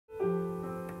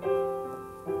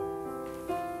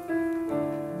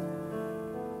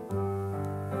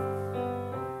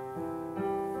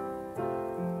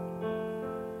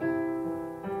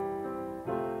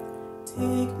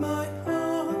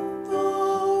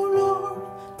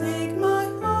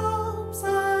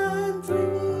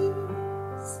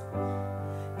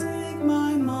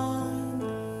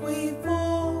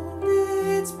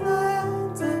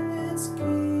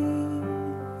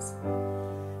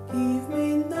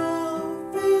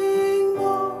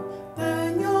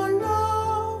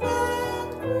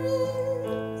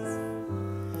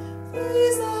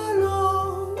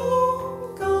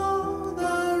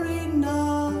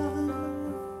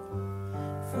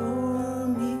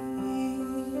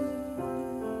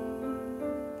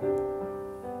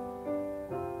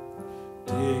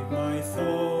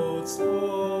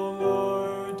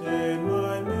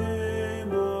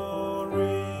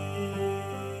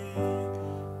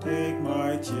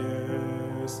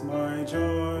my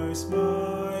joys,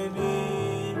 my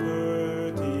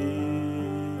liberty.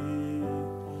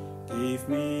 Give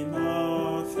me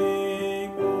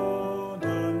nothing more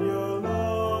than your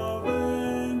love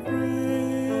and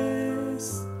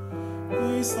grace.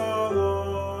 These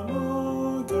alone,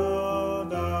 oh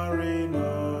God, are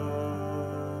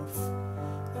enough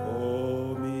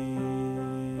for me.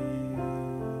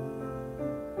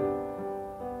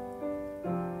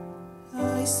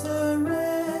 I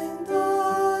surrender,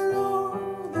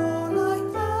 Lord, all I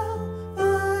have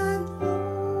and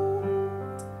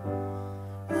hold.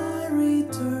 I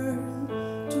return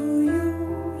to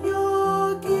you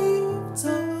your gifts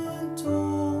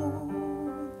untold.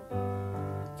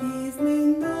 Give me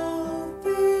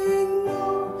nothing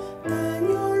more than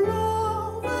your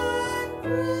love and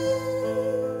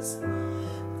grace.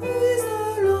 These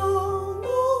alone,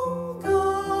 oh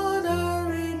God,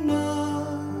 are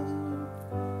enough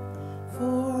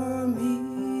for me.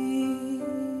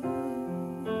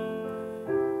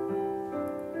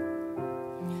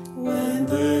 When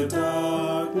the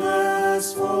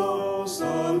darkness falls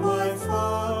on my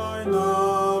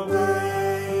final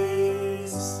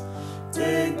days,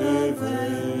 take the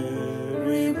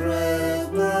very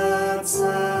breath that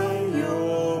sang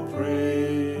your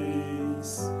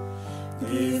praise.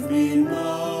 Give me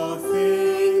now